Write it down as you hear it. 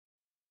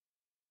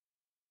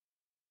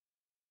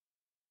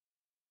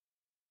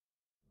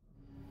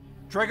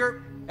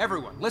Trigger,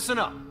 everyone, listen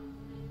up.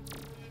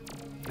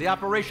 The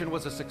operation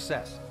was a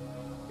success.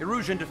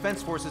 Erusian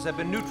defense forces have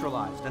been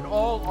neutralized, and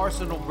all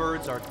Arsenal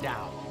birds are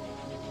down.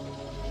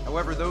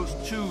 However, those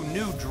 2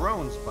 new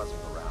drones buzzing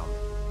around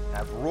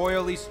have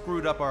royally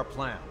screwed up our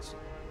plans.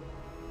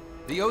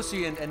 The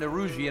Osean and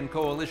Erusian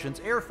coalition's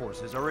air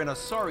forces are in a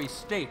sorry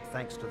state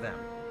thanks to them.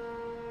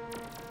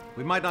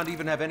 We might not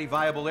even have any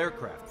viable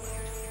aircraft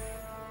left.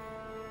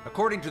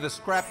 According to the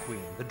Scrap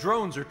Queen, the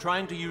drones are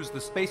trying to use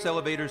the space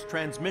elevator's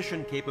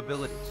transmission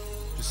capabilities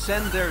to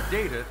send their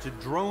data to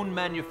drone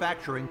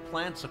manufacturing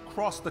plants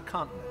across the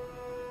continent.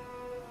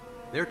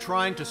 They're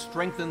trying to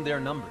strengthen their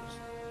numbers.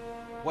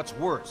 What's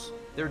worse,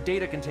 their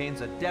data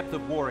contains a depth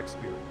of war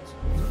experience,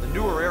 so the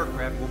newer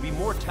aircraft will be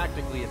more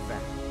tactically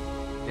advanced.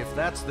 If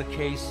that's the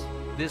case,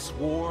 this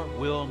war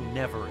will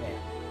never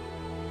end.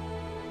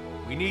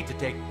 We need to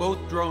take both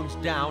drones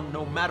down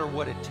no matter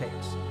what it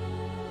takes.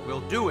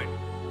 We'll do it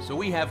so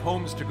we have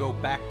homes to go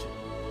back to.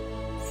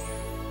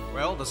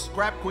 Well, the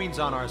Scrap Queen's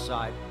on our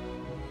side.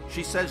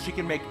 She says she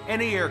can make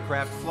any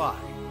aircraft fly.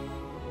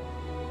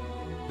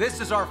 This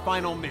is our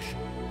final mission.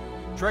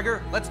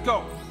 Trigger, let's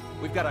go.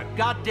 We've got a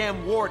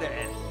goddamn war to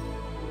end.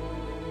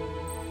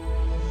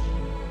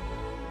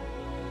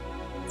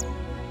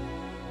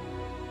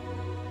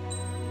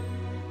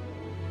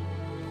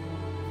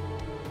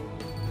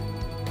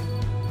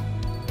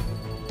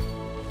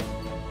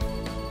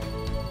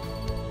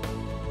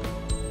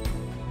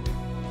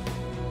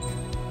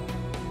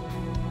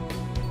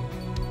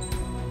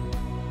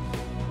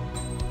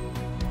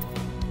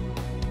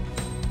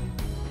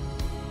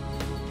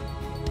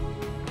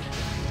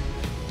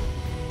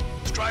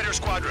 Strider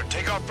Squadron,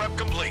 takeoff prep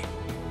complete.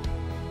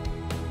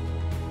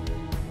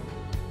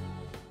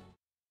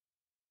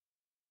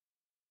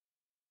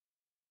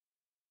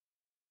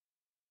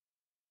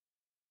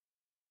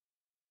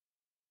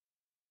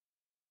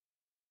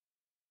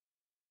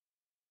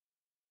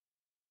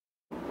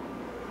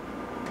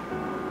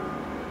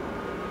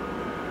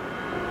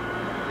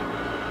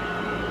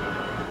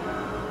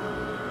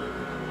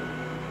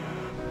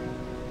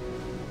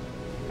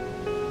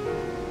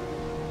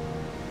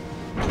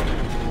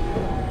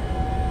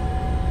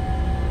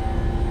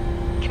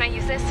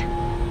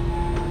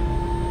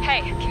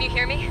 Hey, can you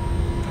hear me?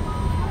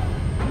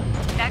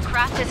 That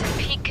craft is in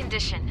peak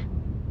condition.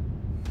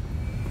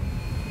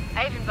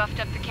 I even buffed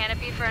up the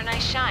canopy for a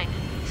nice shine,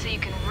 so you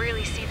can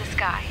really see the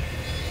sky.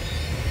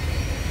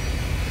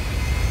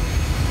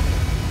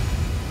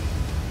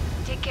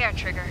 Take care,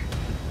 Trigger.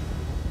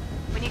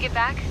 When you get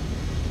back,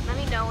 let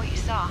me know what you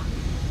saw.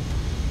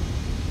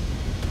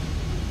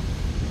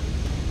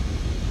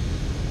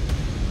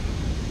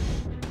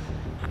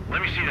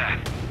 Let me see that.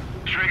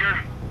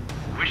 Trigger,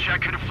 wish I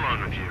could have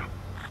flown with you.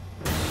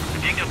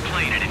 A dinged up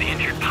plane and an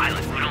injured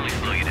pilot would only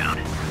slow you down.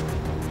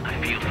 I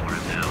feel for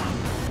him now.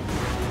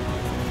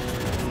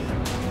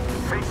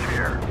 Take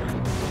care.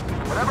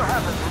 Whatever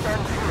happens, it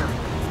ends here.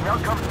 The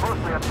outcome's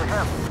mostly up to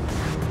him.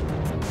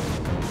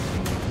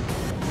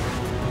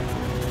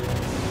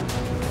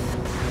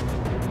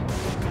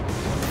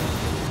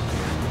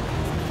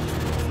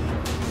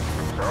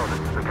 So, this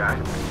is the guy?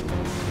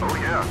 Oh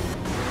yeah.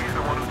 He's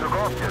the one who took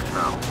off just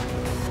now.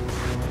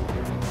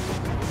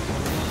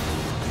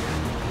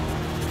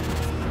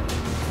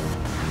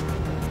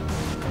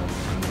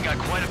 Got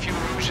quite a few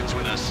Erusians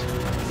with us.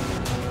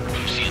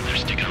 I'm seeing they're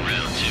sticking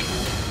around, too.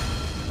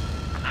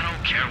 I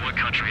don't care what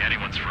country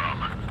anyone's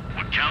from.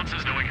 What counts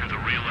is knowing who the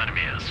real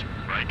enemy is.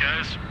 Right,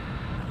 guys?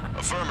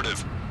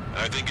 Affirmative.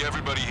 I think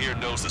everybody here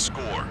knows the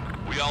score.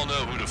 We all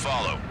know who to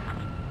follow.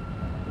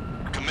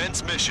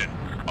 Commence mission.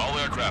 All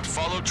aircraft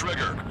follow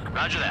Trigger.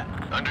 Roger that.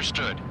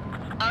 Understood.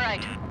 All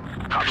right.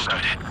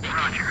 Understood.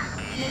 Roger.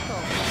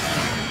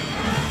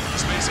 The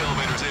space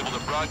elevator is able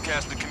to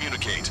broadcast and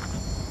communicate.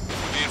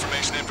 With the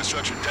information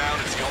infrastructure down,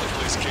 it's the only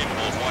place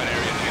capable of wide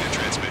area data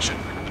transmission.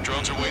 The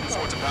drones are waiting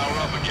for it to power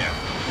up again.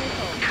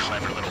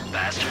 Clever little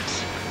bastards.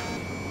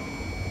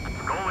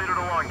 Goal leader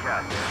to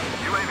Longcast.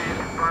 UAV is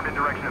confirmed in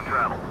direction of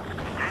travel.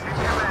 Engaging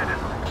the commandant.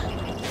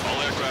 All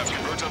aircraft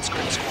converge on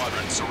Skull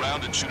Squadron.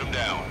 Surround and shoot them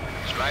down.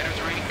 Strider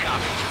 3,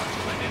 copy.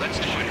 Let's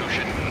do it,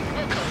 Ocean.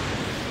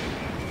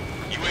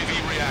 UAV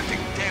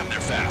reacting. Damn, they're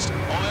fast.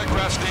 All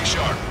aircraft stay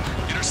sharp.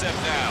 Intercept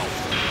now.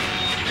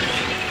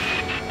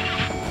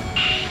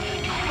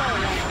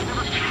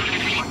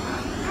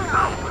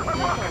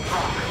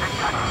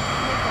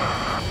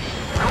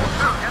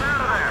 Get out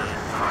of there!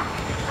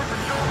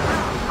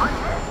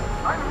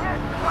 I'm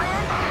hit!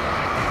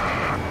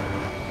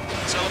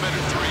 It's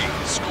elevator 3,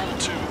 Skull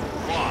 2,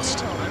 lost.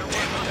 Damn it,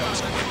 that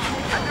was quick.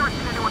 I've never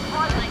seen anyone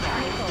fly this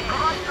fast.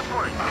 Provide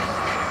support!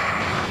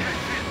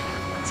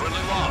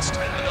 Friendly lost.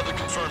 Another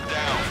confirmed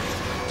down.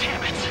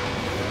 Damn it.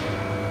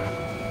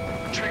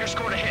 Trigger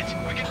scored a hit.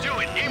 We can do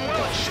it. Aim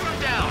well and shoot him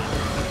down.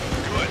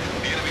 Good.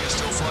 The enemy is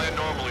still flying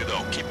normally,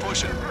 though. Keep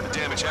pushing. The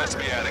damage has to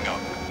be adding up.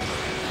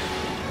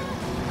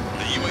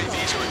 The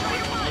UAVs are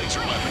equipped with laser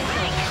weaponry.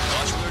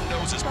 Watch where their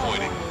nose is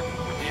pointing.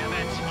 Damn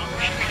it.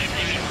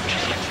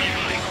 Just like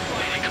flying.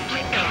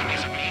 Complete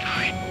copies of me.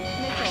 I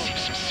received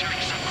some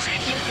serious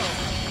upgrades.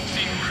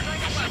 See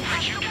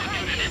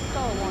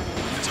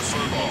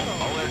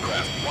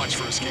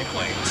escape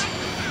lanes.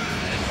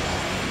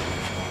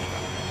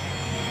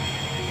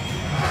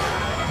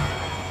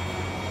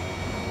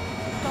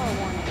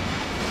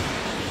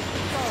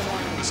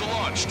 Missile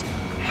launched.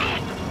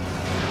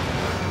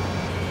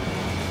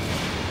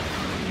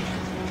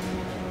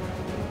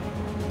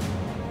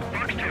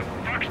 Fox 2,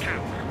 Fox 2.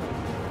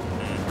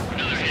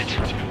 Another hit.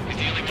 He's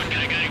the only one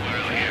gonna get anywhere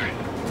over here.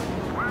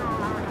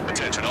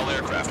 Attention, all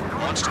aircraft.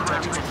 Launch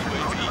detected from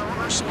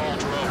UAV or small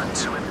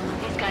drones.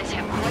 These guys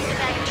have quite the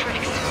bag of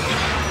tricks.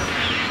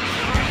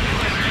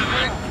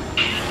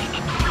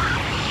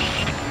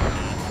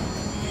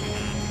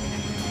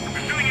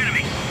 Pursuing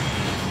enemy.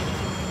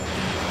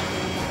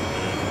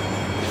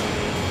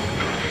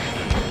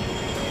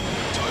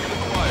 Target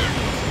acquired.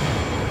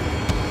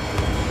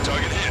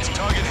 Target hit.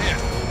 Target hit.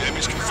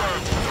 Damage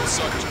confirmed. Those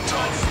suckers are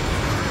tough.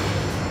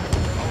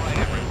 All right,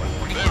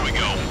 everyone. There we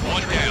go.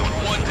 One down.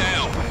 One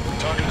down.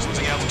 Target is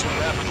losing altitude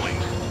rapidly.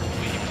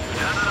 The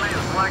enemy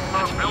is black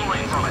smoke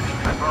billowing from it.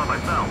 I saw it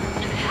myself.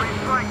 3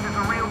 strikes is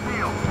a real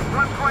deal.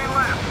 1 point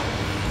left.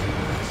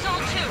 Sol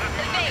 2,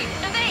 evade!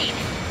 Evade!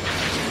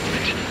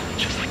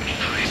 Just like me,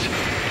 guys.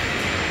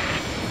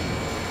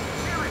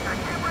 Felix, I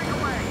can't break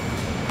away.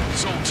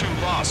 Sol 2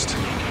 lost.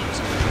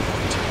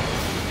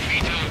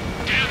 Vito,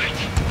 damn it!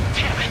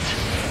 Damn it!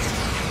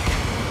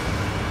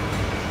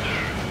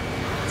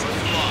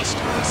 Friendly lost.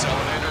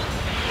 Salamander.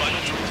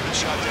 Final 3 has been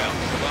shot down.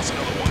 Lost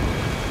another one.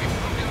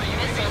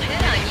 Missile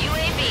hit on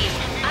UAV.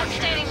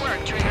 Outstanding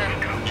work, Trigger.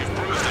 You've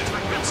bruised it.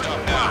 Don't stop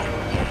now.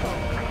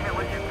 I can't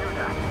let you do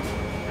that.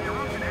 The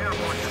Erusian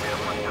airborne should be the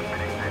one to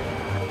finish this.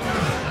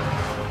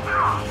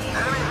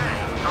 Enemy hit.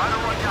 Try to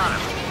run down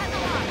him.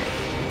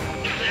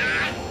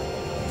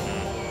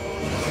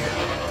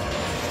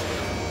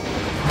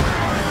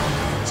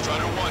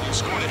 Strider 1, you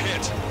scored a hit.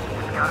 It's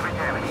gotta be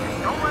damaged.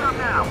 Don't let him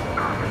now.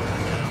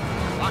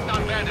 Locked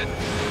on bandit.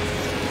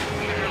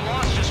 If you're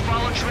lost, just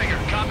follow Trigger.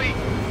 Copy?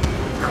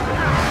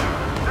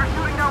 They're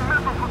shooting down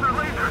missiles with their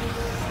lasers.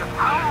 Just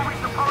how are we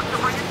supposed to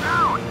bring it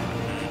down?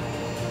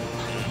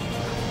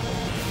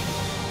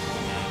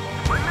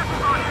 My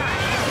missiles are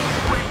hitting.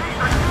 UAVs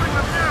are shooting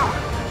them down.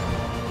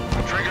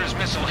 Trigger's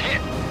missile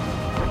hit.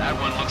 That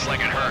one looks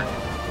like it hurt.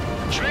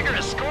 Trigger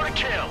has scored a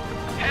kill.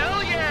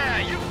 Hell yeah!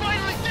 You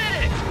finally did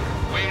it!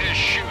 Way to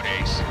shoot,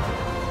 Ace.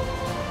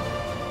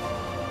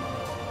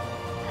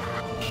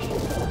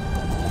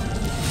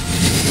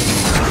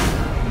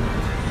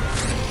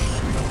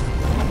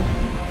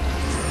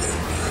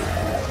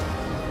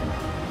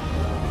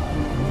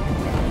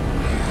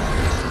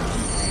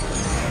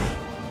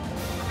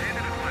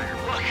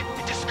 Look, it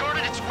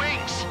discarded its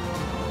wings.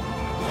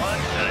 What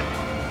the?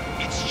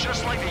 It's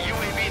just like the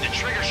UAV the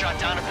Trigger shot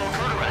down at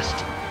Volkerrest.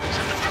 Is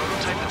that the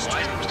prototype that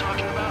Wiseman was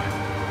talking about?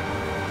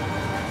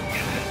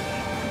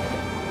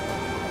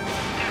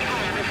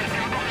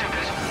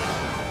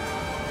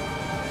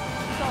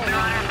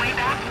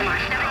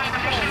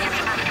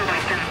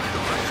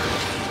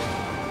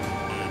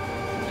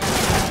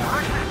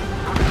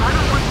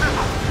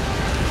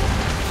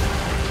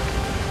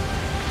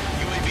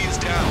 UAV is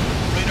down.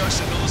 Radar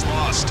signal is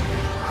lost.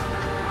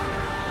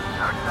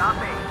 Now stop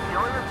me.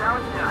 Killing us how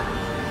it's done.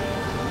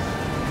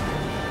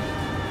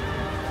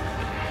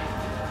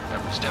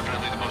 That was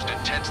definitely the most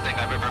intense thing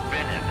I've ever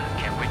been in.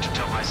 Can't wait to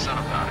tell my son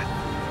about it.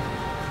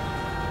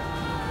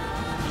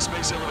 The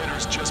space elevator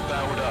is just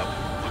powered up.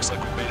 Looks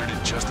like we made it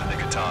in just the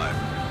nick of time.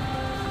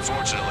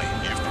 Fortunately,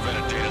 you've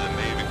prevented data that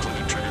may have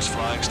included Trigger's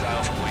flying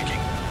style from leaking.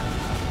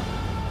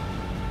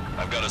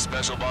 I've got a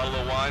special bottle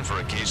of wine for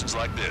occasions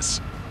like this.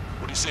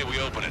 What do you say we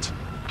open it?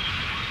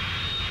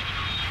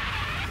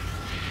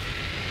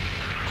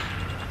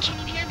 Can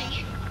you hear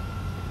me?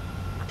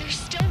 There's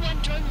still one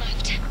drone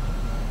left.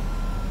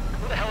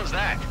 Who the hell is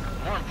that?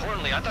 More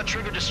importantly, I thought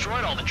Trigger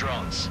destroyed all the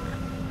drones.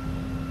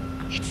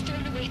 It's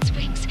thrown away its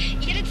wings,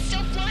 yet it's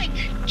still flying.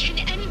 Can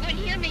anyone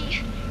hear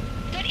me?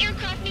 That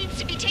aircraft needs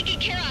to be taken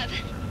care of.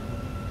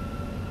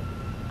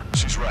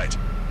 She's right.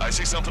 I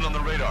see something on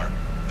the radar.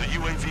 The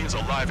UAV is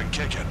alive and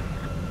kicking.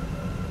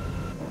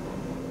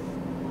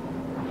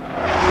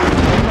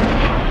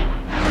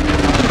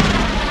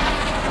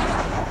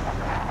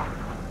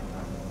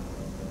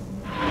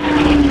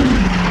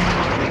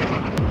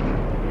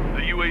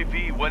 The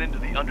UAV went into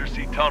the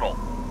undersea tunnel.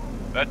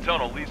 That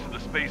tunnel leads to the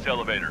space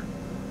elevator.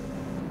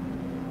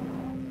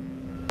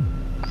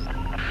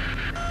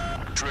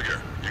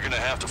 Trigger, you're gonna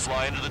have to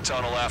fly into the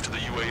tunnel after the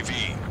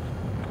UAV.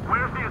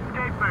 Where's the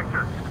escape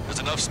vector? There's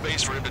enough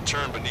space for him to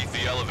turn beneath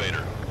the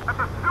elevator. That's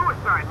a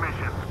suicide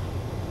mission.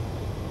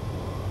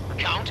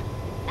 Count,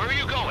 where are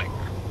you going?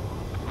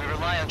 We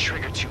rely on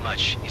Trigger too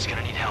much. He's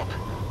gonna need help.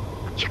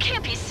 You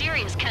can't be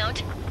serious,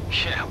 Count.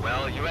 Yeah,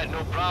 well, you had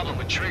no problem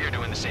with Trigger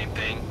doing the same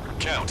thing.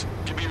 Count,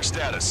 give me your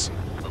status.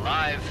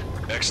 Alive.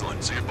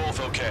 Excellent, so you're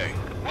both okay.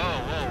 Whoa,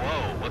 whoa,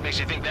 whoa. What makes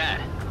you think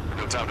that?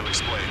 No time to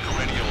explain. The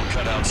radio will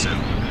cut out soon.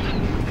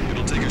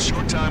 It'll take a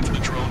short time for the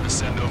drone to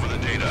send over the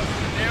data.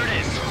 There it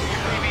is.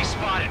 UAV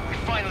spotted. We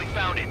finally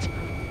found it.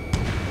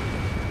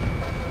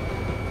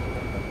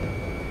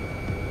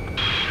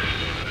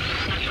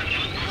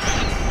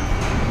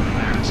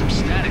 I heard some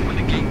static when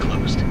the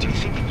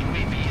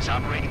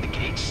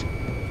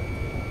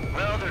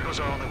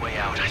our only way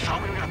out. I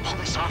thought we were gonna pull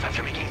this off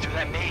after making it through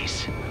that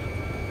maze.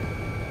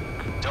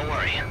 Don't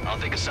worry, I'll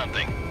think of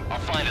something. I'll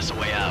find us a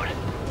way out.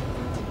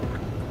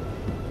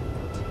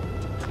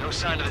 No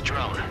sign of the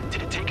drone.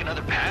 Did it take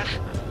another path?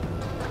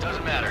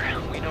 Doesn't matter.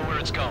 We know where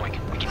it's going.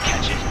 We can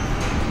catch it.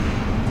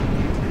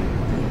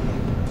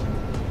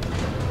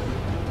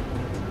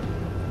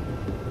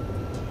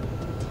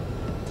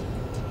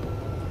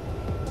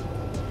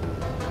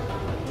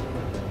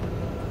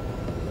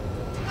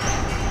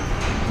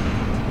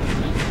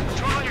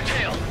 Drone on your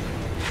tail.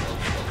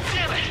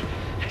 Damn it!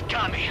 It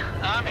got me.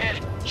 I'm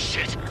hit.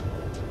 Shit.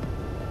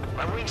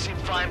 My wings seem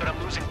fine, but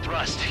I'm losing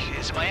thrust.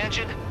 Is it my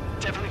engine?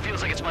 Definitely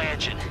feels like it's my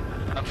engine.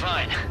 I'm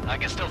fine. I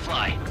can still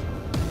fly.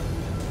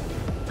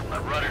 My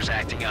rudder's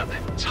acting up.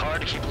 It's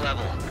hard to keep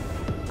level.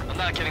 I'm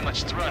not getting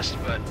much thrust,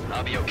 but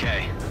I'll be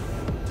okay.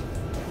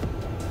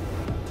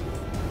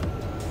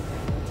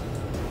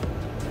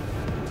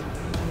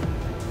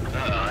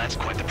 Uh-oh, that's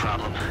quite the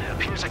problem. It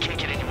appears I can't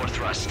get any more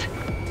thrust.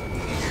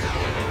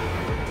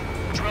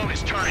 Drone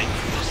is turning.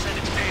 We'll send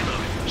its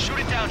payload. Shoot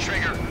it down,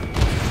 Trigger.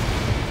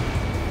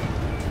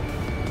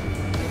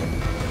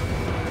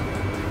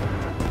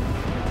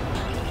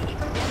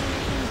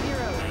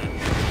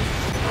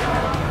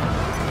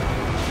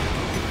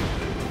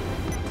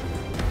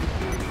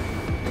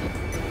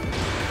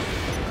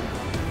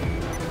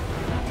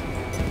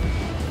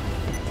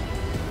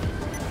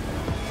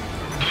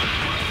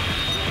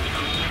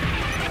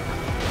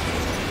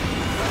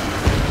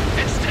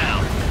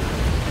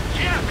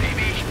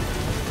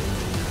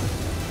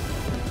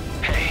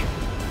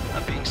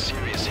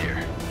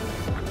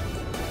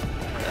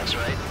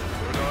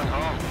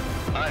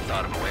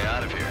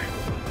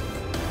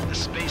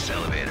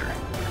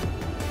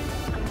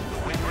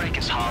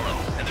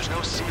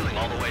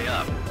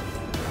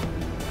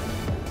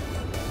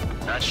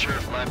 Not sure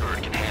if my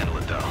bird can handle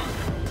it, though.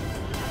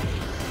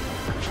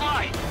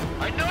 Fly!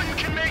 I know you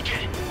can make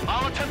it!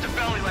 I'll attempt a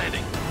belly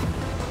landing.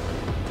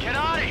 Get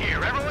out of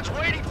here! Everyone's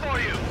waiting for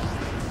you!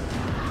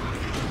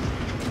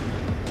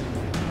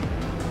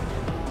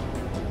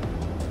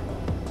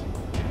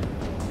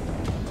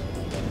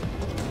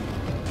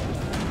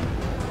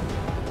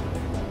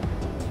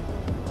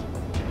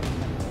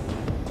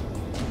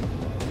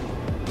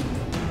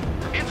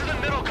 Into the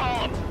middle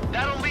column!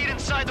 That'll lead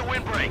inside the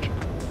windbreak.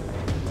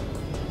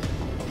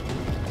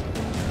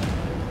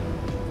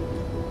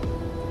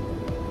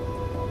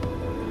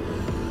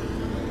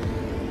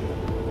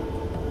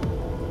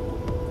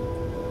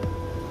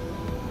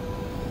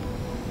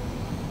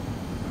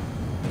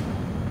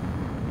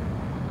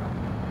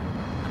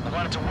 I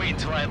wanted to wait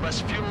until I had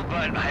less fuel,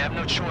 but I have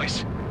no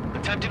choice.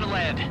 Attempting to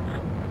land.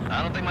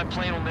 I don't think my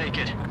plane will make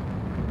it.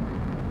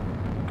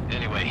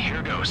 Anyway,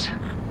 here goes.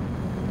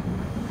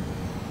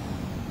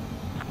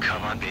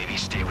 Come on, baby,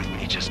 stay with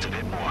me just a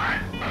bit more.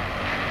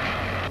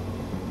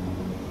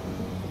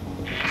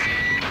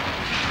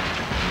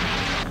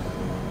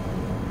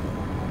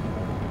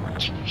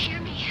 Can you hear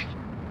me?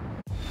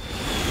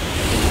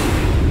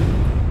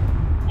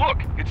 Look,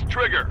 it's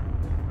Trigger.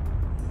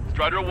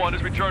 Strider 1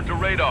 has returned to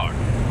radar.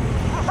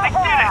 I did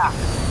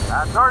it!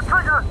 That's our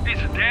Trigger!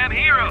 He's a damn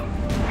hero!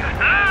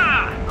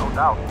 No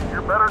doubt.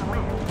 You're better than me.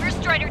 Where's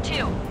Strider 2?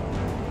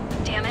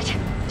 Damn it.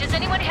 Does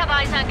anyone have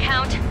eyes on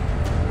Count?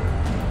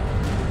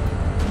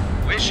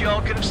 Wish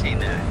y'all could have seen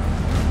that.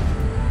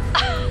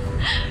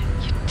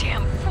 You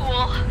damn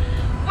fool.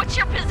 What's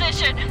your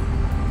position?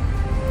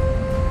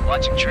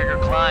 Watching Trigger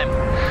climb.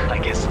 I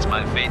guess it's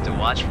my fate to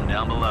watch from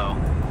down below.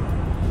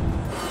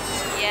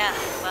 Yeah,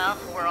 well,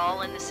 we're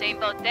all in the same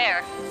boat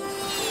there.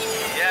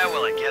 Yeah,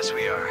 well, I guess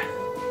we are.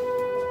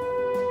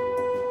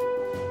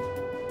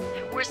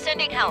 We're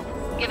sending help.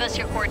 Give us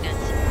your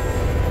coordinates.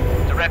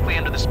 Directly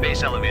under the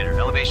space elevator.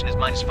 Elevation is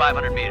minus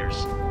 500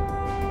 meters.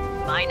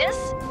 Minus?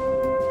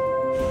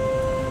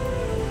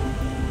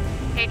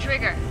 Hey,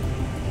 Trigger.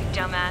 You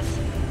dumbass.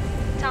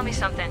 Tell me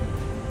something.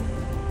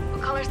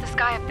 What color's the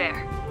sky up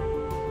there?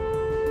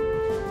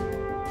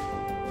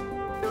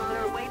 We're on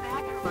our way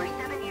back from our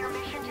 7-year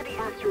mission to the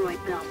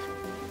asteroid belt.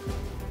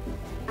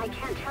 I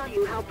can't tell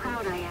you how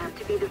proud I am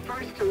to be the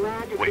first to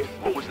land at Wait, this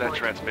what was that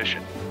spaceport.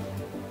 transmission?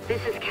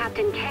 This is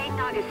Captain Kay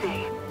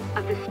Nagase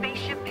of the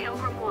spaceship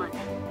Pilgrim 1.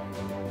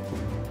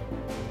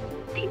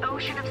 The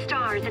ocean of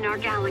stars in our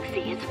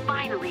galaxy is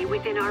finally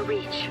within our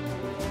reach.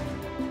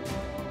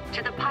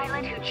 To the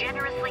pilot who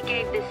generously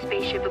gave this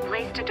spaceship a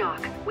place to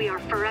dock, we are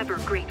forever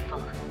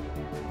grateful.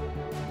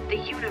 The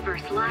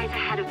universe lies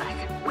ahead of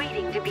us,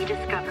 waiting to be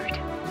discovered.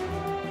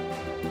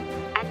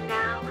 And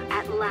now,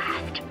 at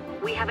last,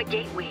 we have a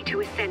gateway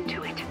to ascend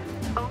to it,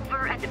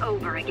 over and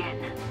over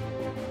again.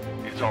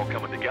 It's all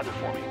coming together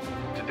for me.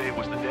 Today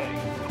was the day,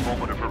 the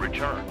moment of her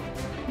return.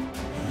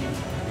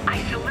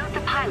 I salute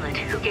the pilot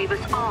who gave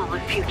us all a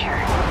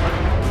future.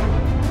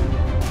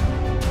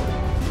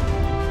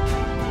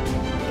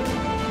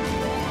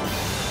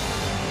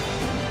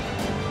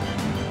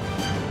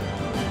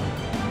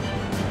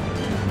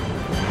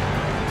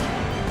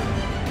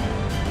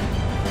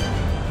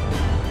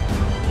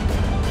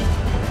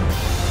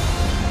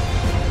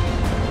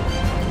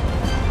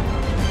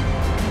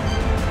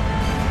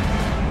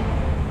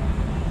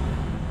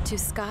 To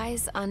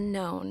skies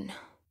unknown,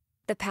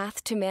 the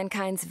path to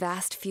mankind's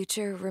vast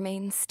future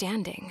remains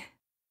standing,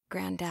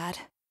 Granddad.